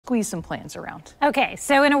squeeze some plants around. Okay,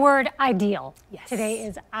 so in a word, ideal. Yes. Today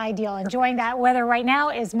is ideal. Enjoying that weather right now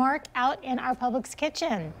is Mark out in our Publix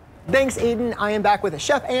kitchen. Thanks, Aiden. I am back with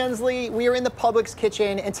Chef Ansley. We are in the Publix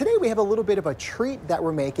kitchen, and today we have a little bit of a treat that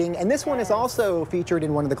we're making, and this one is also featured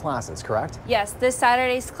in one of the classes, correct? Yes, this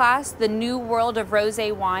Saturday's class, The New World of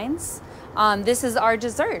Rosé Wines. This is our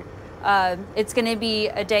dessert. It's going to be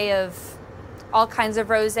a day of all kinds of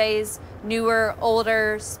rosés, newer,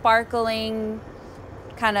 older, sparkling,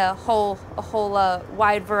 kind of a whole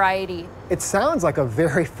wide variety. It sounds like a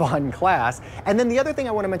very fun class. And then the other thing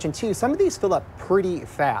I want to mention too, some of these fill up pretty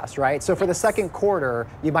fast, right? So for the second quarter,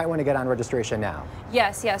 you might want to get on registration now.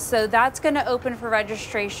 Yes, yes. So that's going to open for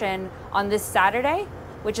registration on this Saturday,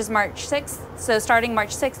 which is March 6th. So starting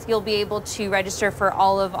March 6th, you'll be able to register for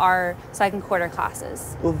all of our second quarter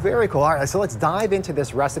classes. Well, very cool. All right, so let's dive into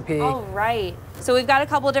this recipe. All right. So we've got a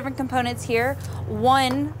couple of different components here.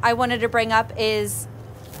 One I wanted to bring up is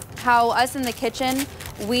how us in the kitchen,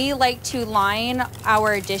 we like to line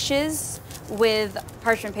our dishes with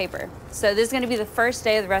parchment paper. So this is going to be the first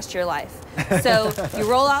day of the rest of your life. So you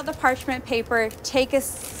roll out the parchment paper, take a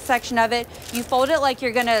section of it, you fold it like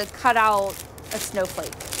you're going to cut out a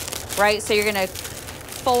snowflake, right? So you're going to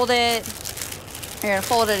fold it, you're going to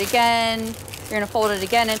fold it again, you're going to fold it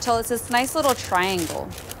again until it's this nice little triangle,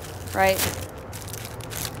 right?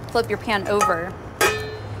 Flip your pan over.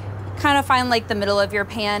 Kind of find like the middle of your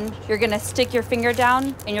pan. You're gonna stick your finger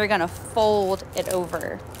down and you're gonna fold it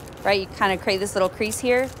over, right? You kind of create this little crease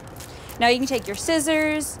here. Now you can take your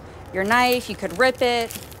scissors, your knife, you could rip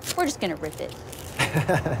it. We're just gonna rip it.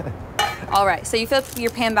 All right, so you flip your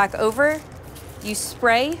pan back over, you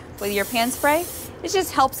spray with your pan spray. It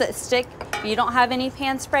just helps it stick. If you don't have any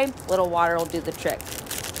pan spray, a little water will do the trick.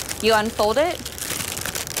 You unfold it,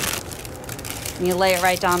 and you lay it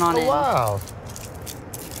right down on it. Wow.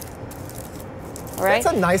 Right?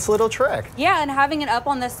 That's a nice little trick. Yeah, and having it up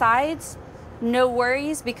on the sides, no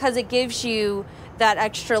worries, because it gives you that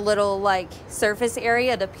extra little like surface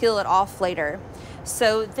area to peel it off later.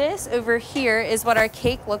 So this over here is what our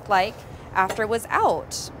cake looked like after it was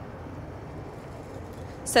out.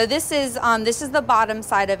 So this is the bottom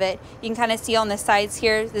side of it. You can kind of see on the sides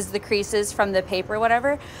here, this is the creases from the paper,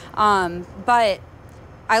 whatever. But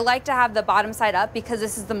I like to have the bottom side up because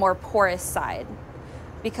this is the more porous side.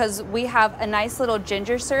 Because we have a nice little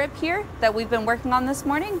ginger syrup here that we've been working on this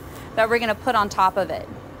morning that we're gonna put on top of it.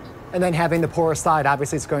 And then having the porous side,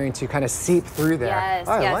 obviously it's going to kind of seep through there. Yes,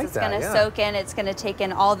 oh, yes, like it's that, gonna soak in, it's gonna take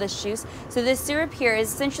in all this juice. So this syrup here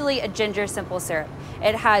is essentially a ginger simple syrup.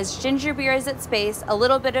 It has ginger beer as its base, a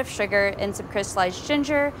little bit of sugar, and some crystallized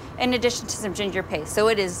ginger, in addition to some ginger paste. So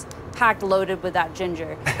it is packed loaded with that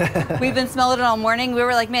ginger. We've been smelling it all morning. We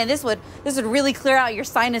were like, man, this would really clear out your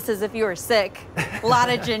sinuses if you were sick. A lot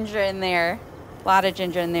of ginger in there. A lot of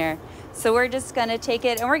ginger in there. So we're just gonna take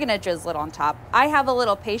it and we're gonna drizzle it on top. I have a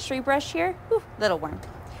little pastry brush here, ooh, little worm,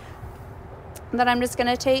 that I'm just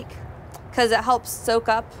gonna take because it helps soak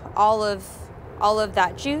up all of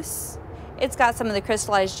that juice. It's got some of the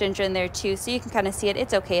crystallized ginger in there too, so you can kind of see it.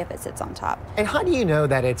 It's okay if it sits on top. And how do you know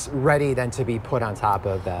that it's ready then to be put on top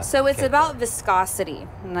of that? So it's about viscosity.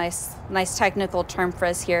 Nice technical term for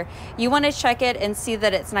us here. You want to check it and see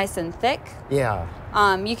that it's nice and thick. Yeah.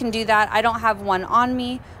 You can do that. I don't have one on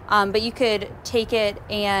me, but you could take it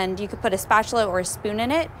and you could put a spatula or a spoon in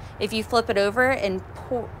it. If you flip it over and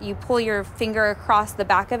you pull your finger across the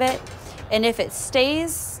back of it, and if it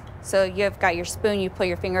stays, so you've got your spoon, you pull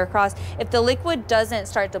your finger across. If the liquid doesn't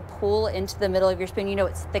start to pool into the middle of your spoon, you know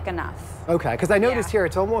it's thick enough. Okay, because I noticed here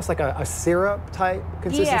it's almost like a syrup type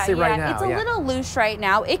consistency right now. It's a little loose right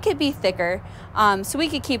now. It could be thicker, so we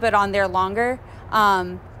could keep it on there longer.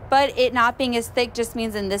 But it not being as thick just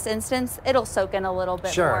means in this instance, it'll soak in a little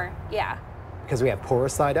bit more. Yeah. Because we have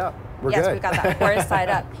porous side up. We're good. Yes, we've got that porous side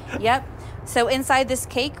up. Yep. So inside this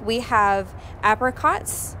cake, we have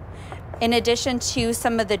apricots, in addition to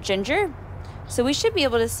some of the ginger. So we should be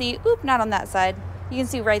able to see, oop, not on that side. You can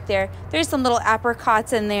see right there. There's some little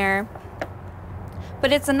apricots in there.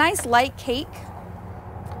 But it's a nice light cake.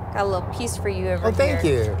 Got a little piece for you over here. Oh, thank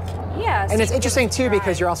you. Yeah. And it's interesting too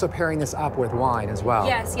because you're also pairing this up with wine as well.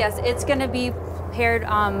 Yes, yes. It's gonna be paired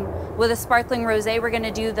with a sparkling rosé. We're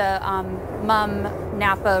gonna do the Mum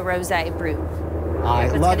Napa Rosé brew. I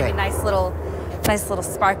love it. It's gonna be nice little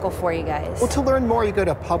sparkle for you guys. Well, to learn more, you go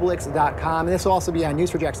to Publix.com, and this will also be on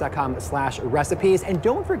news4jax.com/recipes. And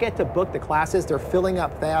don't forget to book the classes. They're filling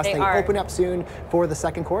up fast. They open up soon for the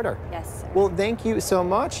second quarter. Yes. Well, thank you so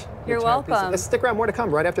much. You're welcome. Let's stick around. More to come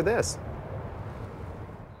right after this.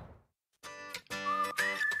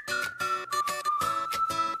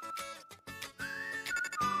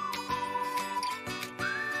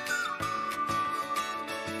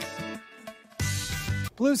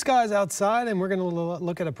 Blue skies outside, and we're going to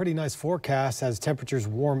look at a pretty nice forecast as temperatures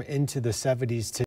warm into the 70s today.